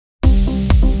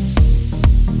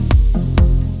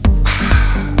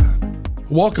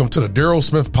Welcome to the Daryl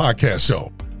Smith Podcast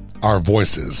Show. Our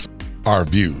voices, our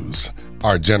views,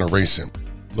 our generation.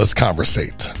 Let's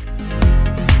conversate.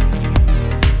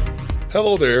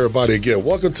 Hello there, everybody, again.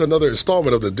 Welcome to another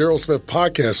installment of the Daryl Smith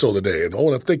Podcast Show today. And I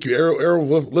want to thank you,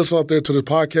 everyone listening out there to the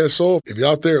podcast show. If you're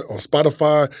out there on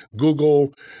Spotify,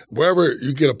 Google, wherever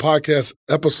you get a podcast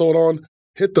episode on,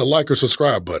 hit the like or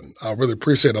subscribe button. I really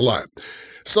appreciate it a lot.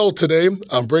 So today,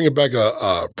 I'm bringing back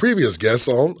a previous guest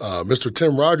on, Mr.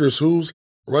 Tim Rogers, who's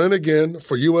running again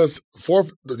for U.S.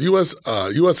 House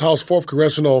 4th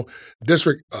Congressional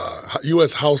District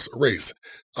U.S. House race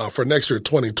for next year,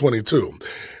 2022.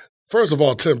 First of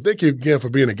all, Tim, thank you again for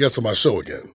being a guest on my show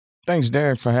again. Thanks,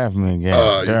 Derek, for having me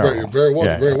again. You're very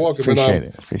welcome. Very welcome.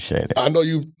 Appreciate it. I know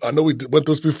we went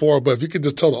through this before, but if you could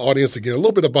just tell the audience again a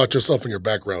little bit about yourself and your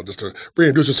background, just to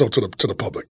reintroduce yourself to the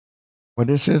public. Well,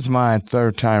 this is my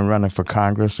third time running for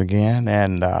Congress again,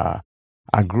 and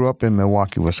I grew up in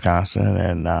Milwaukee, Wisconsin,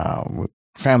 and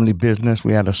family business.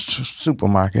 We had a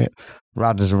supermarket,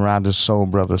 Rogers & Rogers Soul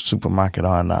Brothers Supermarket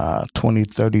on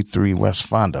 2033 West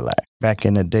Fond du Lac. Back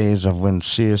in the days of when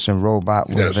Sears and Roebuck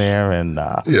was there, and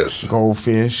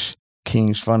Goldfish,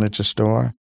 King's Furniture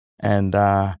Store. And,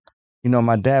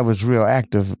 my dad was real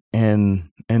active in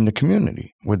the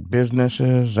community with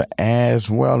businesses as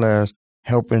well as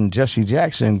helping Jesse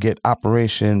Jackson get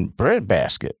Operation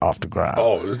Breadbasket off the ground.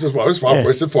 Oh, it's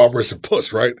for Operation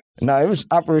Push, right? No, it was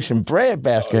Operation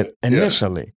Breadbasket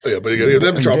initially. Yeah, but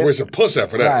then Operation Push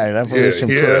after that. Right, Operation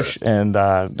Push, and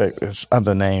there's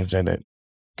other names that it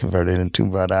converted into.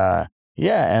 But,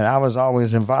 and I was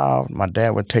always involved. My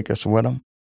dad would take us with him,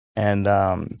 and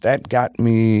that got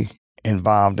me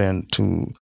involved into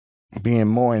being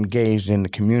more engaged in the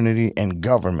community and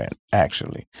government,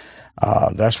 actually.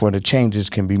 That's where the changes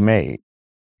can be made.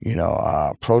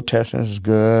 Protesting is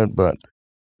good, but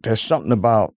there's something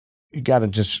about you got to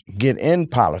just get in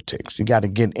politics. You got to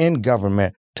get in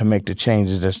government to make the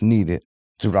changes that's needed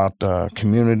throughout the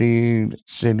community, the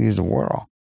cities, the world.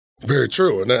 Very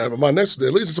true. And it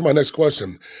leads to my next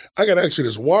question. I got to ask you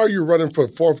this. Why are you running for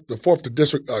the 4th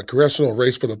District Congressional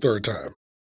race for the third time?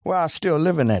 Well, I still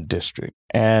live in that district.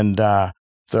 And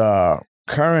the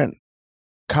current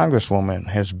Congresswoman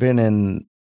has been in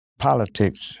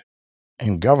politics,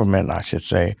 in government, I should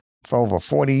say, for over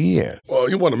 40 years. Well,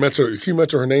 can you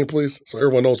mention her name, please, so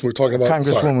everyone knows what we're talking about?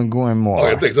 Congresswoman Gwen Moore. Oh,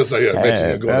 yeah, thanks. Sorry about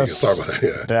that.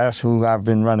 Yeah. That's who I've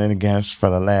been running against for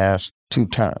the last 2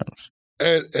 terms.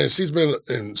 And she's been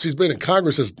in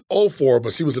Congress since 2004,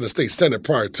 but she was in the state Senate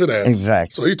prior to that.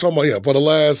 Exactly. So you're talking about, for the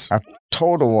last... A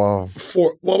total of...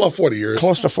 about 40 years.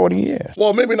 Close to 40 years.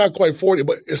 Well, maybe not quite 40,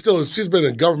 but she's been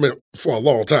in government for a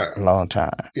long time. A long time.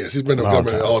 Yeah, she's been in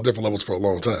government at all different levels for a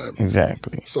long time.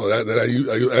 Exactly. So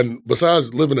and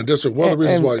besides living in the district, one of the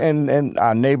reasons why... And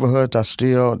our neighborhoods are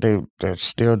still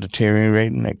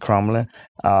deteriorating, they're crumbling.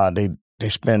 They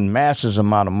spend massive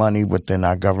amount of money within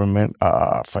our government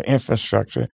for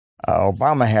infrastructure.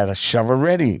 Obama had a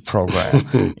shovel-ready program,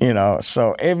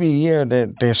 So every year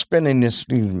they're spending these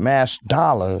mass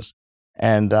dollars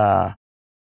and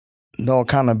no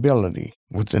accountability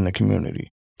within the community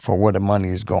for where the money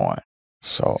is going.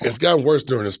 So it's gotten worse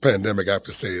during this pandemic, I have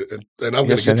to say. And I'm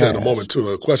going to get to it in a moment, too,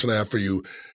 a question I have for you.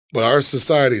 But our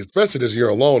society, especially this year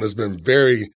alone, has been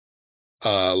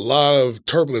a lot of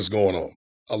turbulence going on.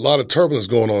 A lot of turbulence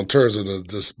going on in terms of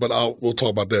this, but we'll talk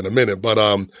about that in a minute. But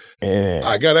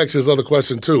I got to ask you this other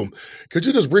question too. Could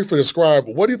you just briefly describe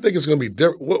what do you think is going to be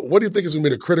what do you think is going to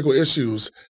be the critical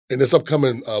issues in this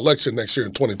upcoming election next year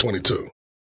in 2022?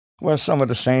 Well, some of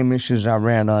the same issues I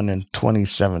ran on in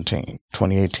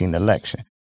 2018 election: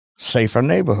 safer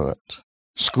neighborhoods,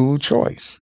 school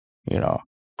choice,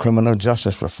 criminal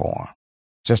justice reform,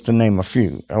 just to name a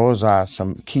few. Those are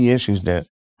some key issues that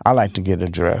I like to get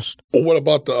addressed. Well, what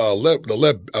about the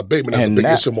lead abatement? That's a big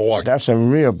issue in Milwaukee. That's a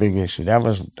real big issue. That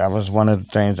was one of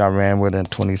the things I ran with in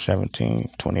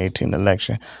 2018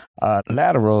 election.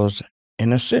 Laterals in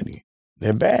the city,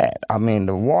 they're bad. I mean,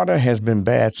 the water has been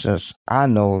bad since I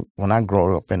know when I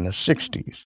grew up in the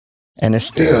 60s, and it's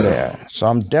still there. So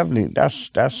I'm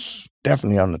that's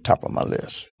definitely on the top of my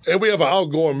list. And we have an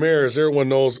outgoing mayor, as everyone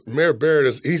knows. Mayor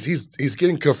Barrett he's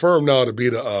getting confirmed now to be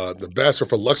the ambassador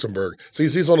for Luxembourg. So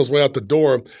he's on his way out the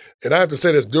door. And I have to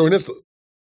say this, during this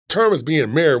term as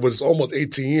being mayor, which is almost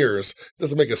 18 years,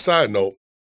 just to make a side note,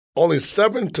 only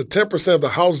 7 to 10% of the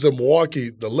houses in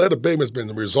Milwaukee, the lead abatement has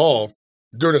been resolved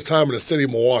during his time in the city of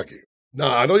Milwaukee.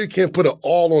 Now, I know you can't put it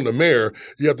all on the mayor.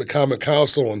 You have the common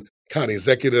council and county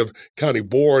executive, county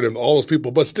board, and all those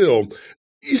people, but still,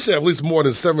 you should have at least more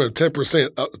than 7 or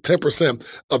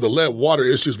 10% of the lead water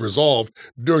issues resolved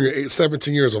during your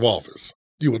 17 years of office.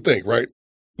 You would think, right?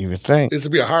 You would think. It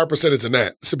should be a higher percentage than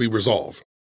that. It should be resolved.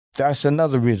 That's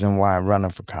another reason why I'm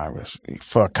running for Congress,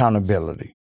 for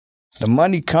accountability. The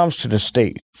money comes to the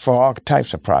state for all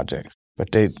types of projects,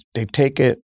 but they take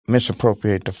it,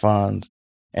 misappropriate the funds,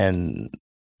 and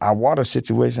our water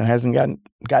situation hasn't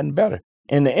gotten better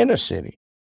in the inner city,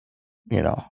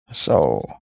 So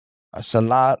it's a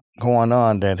lot going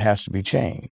on that has to be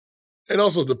changed. And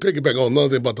also to piggyback on another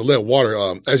thing about the lead water,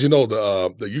 as you know,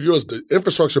 the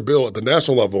infrastructure bill at the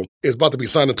national level is about to be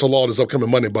signed into law this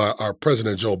upcoming Monday by our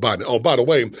President Joe Biden. Oh, by the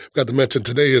way, got to mention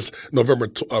today is November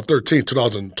 13th,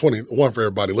 2021 for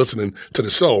everybody listening to the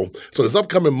show. So this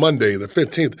upcoming Monday, the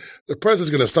 15th, the president's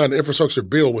going to sign the infrastructure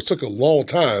bill, which took a long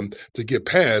time to get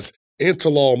passed, into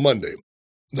law Monday.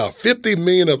 Now,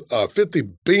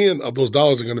 $50 billion of those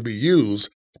dollars are going to be used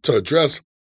to address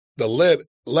the lead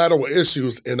lateral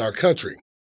issues in our country.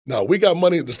 Now, we got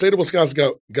money. The state of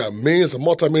Wisconsin got millions and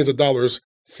multi-millions of dollars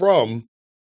from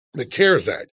the CARES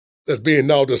Act that's being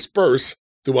now dispersed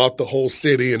throughout the whole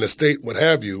city and the state, what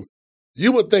have you.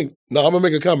 You would think, now I'm going to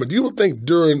make a comment, you would think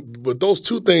with those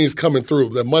two things coming through,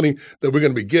 the money that we're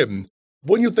going to be getting,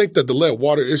 wouldn't you think that the lead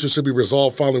water issue should be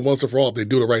resolved finally once and for all if they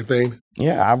do the right thing?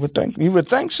 Yeah, I would think. You would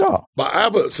think so. But I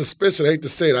have a suspicion, I hate to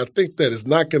say it, I think that it's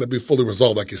not going to be fully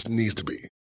resolved like it needs to be.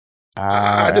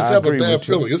 I just have a bad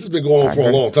feeling. This has been going on for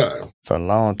a long time. For a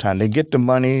long time. They get the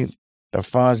money, the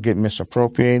funds get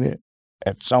misappropriated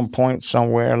at some point,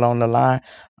 somewhere along the line.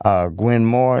 Gwen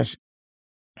Moore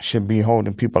should be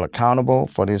holding people accountable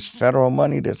for this federal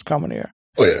money that's coming here.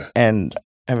 Oh, yeah. And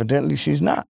evidently she's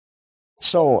not.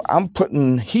 So I'm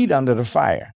putting heat under the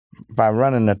fire by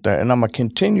running it there, and I'm going to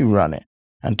continue running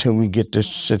until we get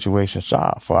this situation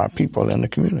solved for our people in the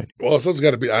community. Well, something's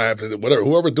got to be,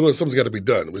 whoever doing it, something's got to be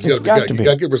done. You got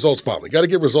to get results finally. Got to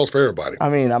get results for everybody. I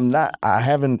mean,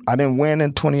 I didn't win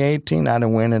in 2018, I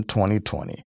didn't win in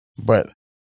 2020. But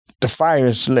the fire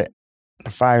is lit.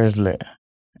 The fire is lit.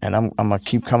 And I'm going to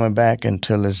keep coming back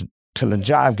until the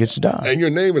job gets done. And your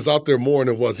name is out there more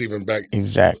than it was even back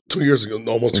 2 years ago,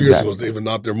 almost 2 years ago. It's even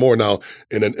out there more now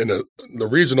in the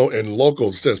regional and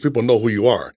local sense. People know who you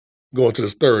are going to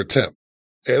this third attempt.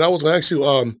 And I was going to ask you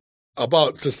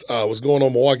about just what's going on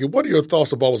in Milwaukee. What are your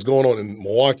thoughts about what's going on in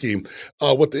Milwaukee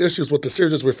with the issues, with the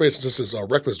seriousness we're facing, just as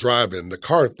reckless driving, the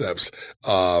car thefts,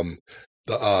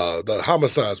 the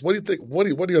homicides? What do you think? What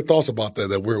are your thoughts about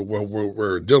that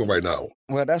we're dealing right now?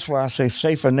 Well, that's why I say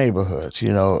safer neighborhoods.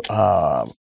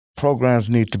 Programs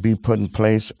need to be put in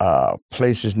place.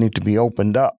 Places need to be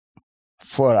opened up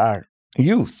for our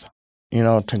youth.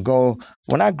 To go.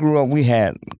 When I grew up, we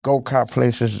had go-kart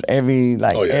places every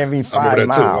 5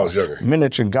 miles.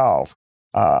 Miniature golf.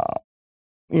 Boys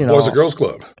and Girls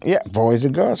Club. Yeah, Boys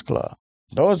and Girls Club.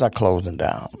 Those are closing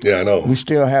down. Yeah, I know. We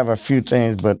still have a few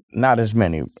things, but not as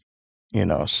many.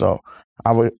 So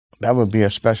that would be a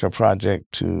special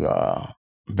project to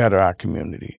better our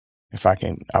community. If I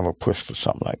can, I would push for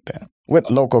something like that with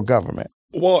local government.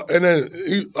 Well, and then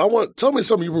tell me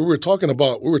something we were talking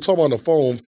about. We were talking on the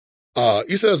phone.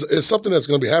 He says it's something that's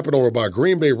going to be happening over by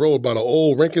Green Bay Road, by the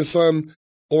old Rankin Sun,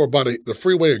 or by the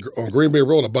freeway on Green Bay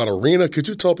Road, about Arena. Could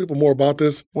you tell people more about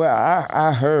this? Well,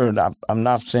 I heard, I'm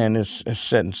not saying it's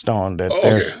set in stone, that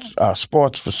there's a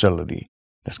sports facility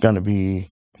that's going to be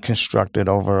constructed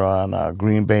over on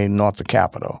Green Bay, north of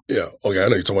Capitol. Yeah, okay, I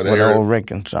know you're talking about that. With the old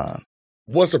Rankin Sun.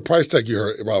 What's the price tag you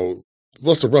heard about?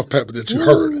 What's the rough paper that you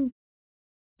heard?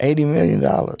 $80 million.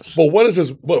 But what is this?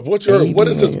 What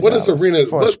is this? What is Arena?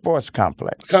 For a sports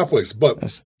complex.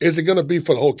 But is it going to be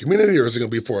for the whole community, or is it going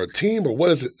to be for a team, or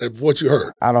what is it? What you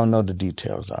heard? I don't know the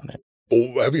details on it.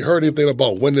 Oh, have you heard anything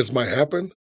about when this might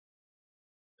happen?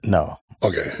 No.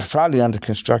 Okay. It's probably under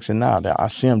construction now. I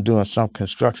see them doing some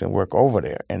construction work over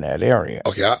there in that area.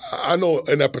 Okay, I know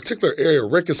in that particular area,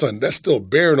 Rickerson, that's still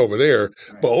barren over there,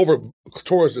 but over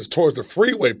towards the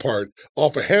freeway part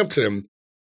off of Hampton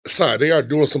side, they are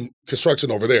doing some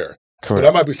construction over there. Correct. But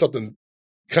that might be something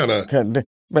kind of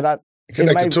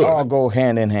it might all go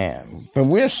hand in hand. But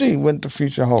we'll see what the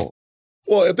future holds.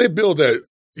 Well, if they build that,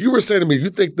 you were saying to me, you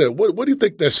think that, what do you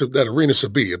think that arena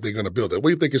should be if they're going to build that? What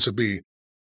do you think it should be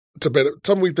tell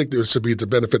me what you think it should be to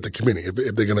benefit the community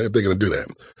if they're going to do that?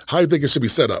 How do you think it should be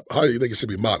set up? How do you think it should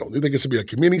be modeled? Do you think it should be a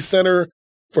community center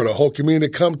for the whole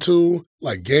community to come to,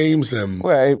 like games and?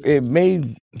 Well, it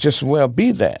may just well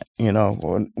be that,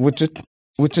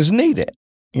 which is needed.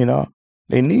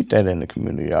 They need that in the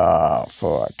community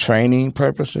for training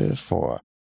purposes, for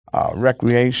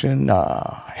recreation,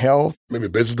 health, maybe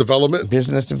business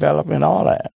development, all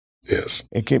that. Yes,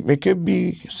 it could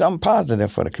be something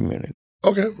positive for the community.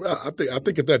 Okay, I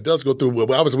think if that does go through,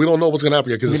 well, obviously we don't know what's going to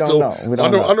happen yet because it's still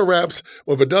under wraps.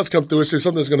 Well, if it does come through, it's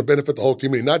something that's going to benefit the whole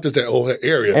community, not just that whole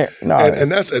area.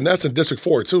 And that's in District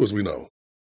 4 too, as we know.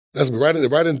 That's right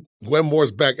in Gwen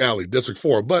Moore's back alley, District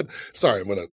 4. But sorry, I'm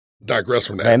going to digress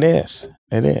from that.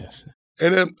 It is.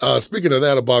 And then speaking of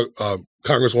that, about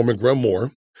Congresswoman Gwen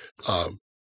Moore,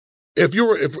 if you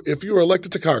were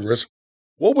elected to Congress,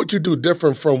 what would you do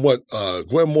different from what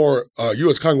Gwen Moore,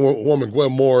 U.S. Congresswoman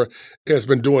Gwen Moore, has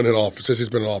been doing in office since she's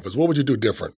been in office? What would you do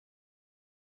different?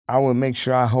 I would make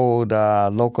sure I hold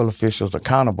local officials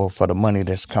accountable for the money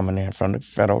that's coming in from the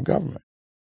federal government.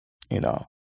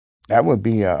 That would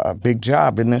be a big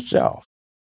job in itself.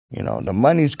 The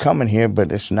money's coming here,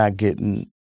 but it's not getting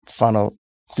funneled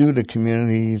through the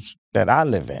communities that I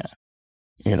live in.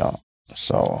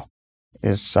 So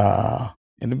it's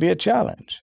it'll be a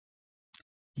challenge.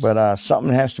 But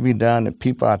something has to be done. That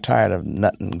people are tired of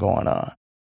nothing going on.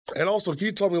 And also, can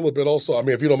you tell me a little bit also, I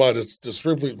mean, if you don't mind, just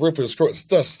briefly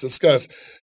discuss,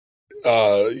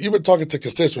 you've been talking to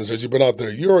constituents as you've been out there.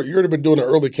 You've been doing an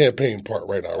early campaign part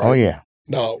right now, right? Oh, yeah.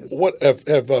 Now, what have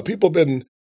people been,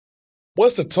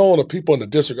 what's the tone of people in the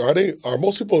district? Are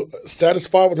most people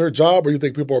satisfied with their job, or do you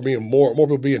think people are being more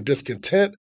people being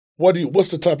discontent? What's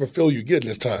the type of feel you get in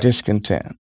this time?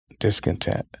 Discontent.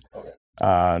 Okay.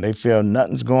 They feel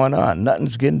nothing's going on.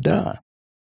 Nothing's getting done.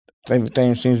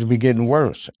 Everything seems to be getting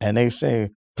worse. And they say,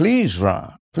 please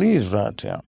run,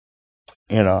 Tim.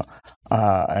 And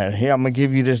here I'm going to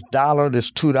give you this $1,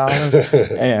 this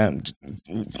 $2, and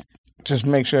just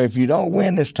make sure if you don't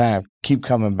win this time, keep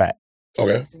coming back.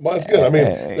 Okay. Well, that's good. I mean,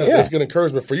 that's good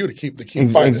encouragement for you to keep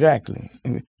fighting. Exactly.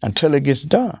 Until it gets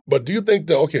done. But do you think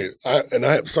that, I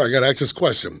got to ask this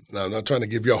question. Now, I'm not trying to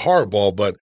give you a hardball,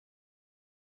 but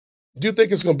do you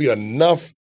think it's going to be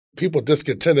enough people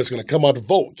discontent that's going to come out to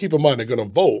vote? Keep in mind, they're going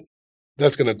to vote.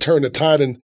 That's going to turn the tide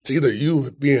into either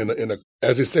you being in a,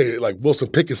 as they say, like Wilson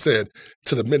Pickett said,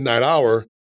 to the midnight hour,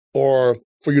 or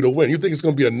for you to win. You think it's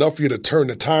going to be enough for you to turn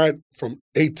the tide from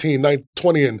 18, 19,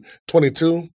 20, and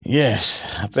 22? Yes,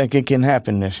 I think it can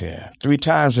happen this year. 3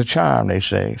 times the charm, they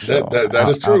say. So that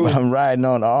is true. I'm riding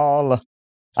on all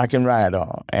I can ride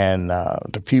on. And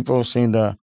the people seem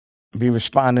to be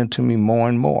responding to me more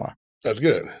and more. That's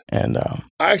good. And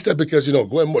I asked that because,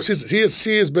 Gwen Moore, she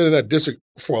has been in that district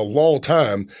for a long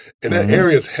time, and that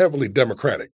area is heavily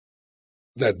Democratic.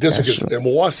 That district is, in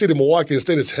Milwaukee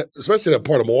State, especially that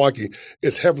part of Milwaukee,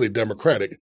 is heavily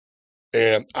Democratic.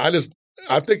 And I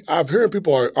think I've heard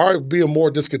people are being more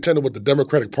discontented with the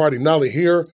Democratic Party, not only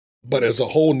here, but as a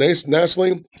whole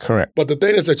nationally. Correct. But the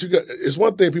thing is that it's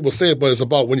one thing people say, but it's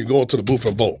about when you go into the booth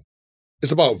and vote.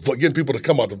 It's about getting people to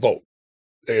come out to vote.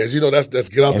 As you know, that's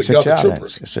get out the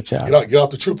troopers. It's a challenge. Get out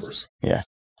the troopers. Yeah,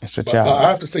 it's a challenge. I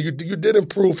have to say, you did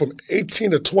improve from 18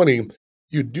 to 20.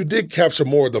 You did capture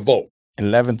more of the vote.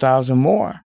 11,000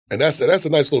 more. And that's a nice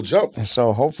little jump. And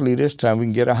so hopefully this time we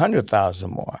can get 100,000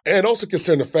 more. And also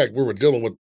considering the fact we were dealing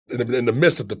with in the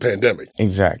midst of the pandemic.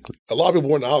 Exactly. A lot of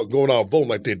people weren't going out voting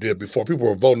like they did before. People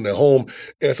were voting at home.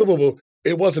 And some people,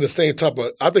 it wasn't the same type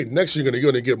of, I think next year you're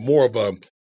going to get more of a,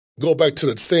 go back to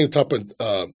the same type of,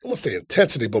 I won't say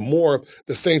intensity, but more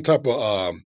the same type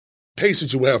of pace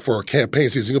that you have for a campaign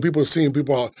season. People are seeing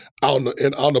people out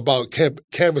and about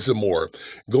canvassing more,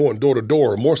 going door to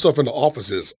door, more stuff in the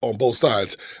offices on both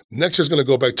sides. Next year's going to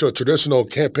go back to a traditional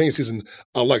campaign season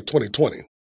like 2020.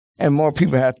 And more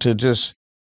people have to just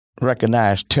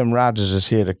recognize Tim Rogers is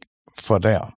here for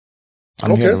them.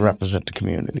 I'm here to represent the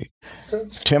community. Okay.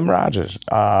 Tim Rogers,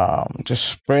 just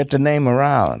spread the name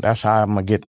around. That's how I'm going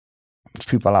to get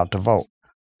people out to vote.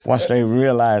 Once they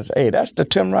realize, hey, that's the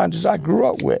Tim Rogers I grew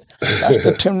up with. That's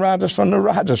the Tim Rogers from the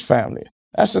Rogers family.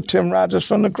 That's the Tim Rogers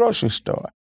from the grocery store.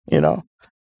 That's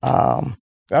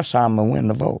how I'm going to win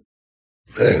the vote.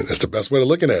 Man, that's the best way of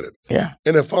looking at it. Yeah.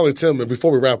 And then finally, Tim, and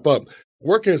before we wrap up,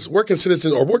 where can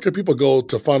citizens or where can people go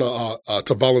to find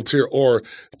to volunteer or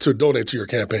to donate to your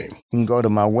campaign? You can go to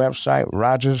my website,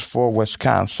 Rogers for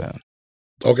Wisconsin.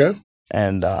 Okay.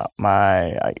 And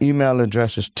my email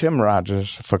address is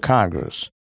timrogersforcongress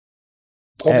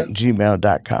at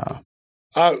gmail.com.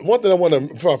 One thing I want to,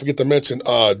 before I forget to mention,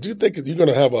 do you think you're going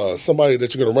to have somebody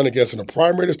that you're going to run against in a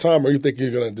primary this time, or you think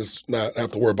you're going to just not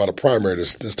have to worry about a primary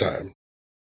this time?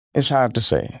 It's hard to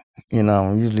say.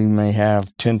 Usually you may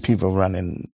have 10 people want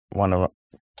to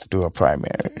do a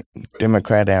primary,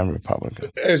 Democrat and Republican.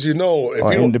 As you know,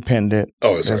 or independent.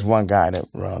 There's one guy that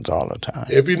runs all the time.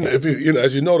 If you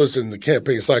as you notice in the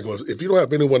campaign cycle, if you don't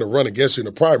have anyone to run against you in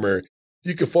the primary,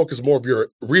 you can focus more of your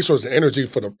resources and energy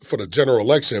for the general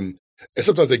election And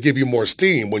sometimes they give you more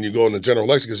steam when you go in the general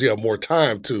election because you have more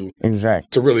time to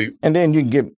really. And then you can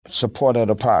get support of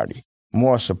the party,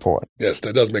 more support. Yes,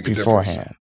 that does make a beforehand.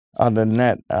 difference. Other than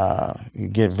that, you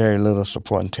get very little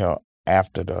support until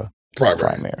after the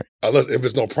primary. Unless if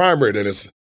there's no primary, then it's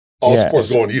all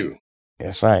support's going to you.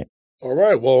 That's right. All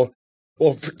right. Well,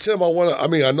 Tim,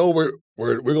 I know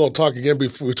we're going to talk again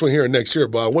between here and next year,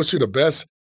 but I wish you the best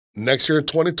next year in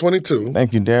 2022.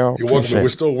 Thank you, Daryl. You're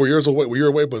welcome. We're years away. We're a year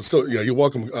away, but still, you're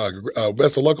welcome.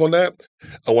 Best of luck on that.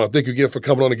 I want to thank you again for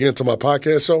coming on again to my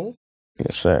podcast show.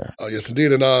 Yes, sir. Yes,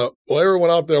 indeed. And everyone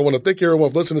out there, I want to thank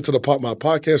everyone for listening to my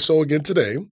podcast show again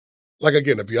today. Like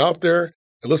again, if you're out there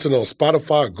and listening on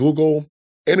Spotify, Google,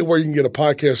 anywhere you can get a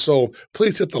podcast show,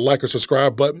 please hit the like or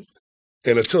subscribe button.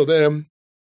 And until then,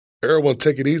 everyone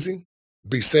take it easy.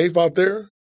 Be safe out there.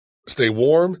 Stay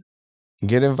warm.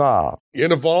 Get involved.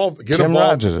 Get involved. Tim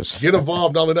Rogers. Get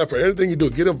involved. Not only that, for everything you do,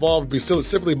 get involved. Be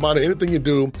civilly minded. Anything you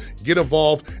do, get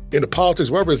involved in the politics,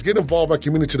 wherever it is. Get involved in our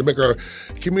community to make our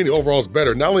community overall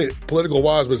better. Not only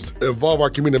political-wise, but involve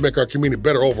our community to make our community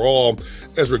better overall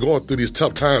as we're going through these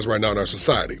tough times right now in our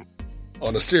society.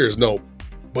 On a serious note.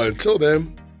 But until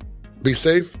then, be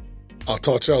safe. I'll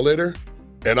talk to y'all later,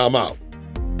 and I'm out.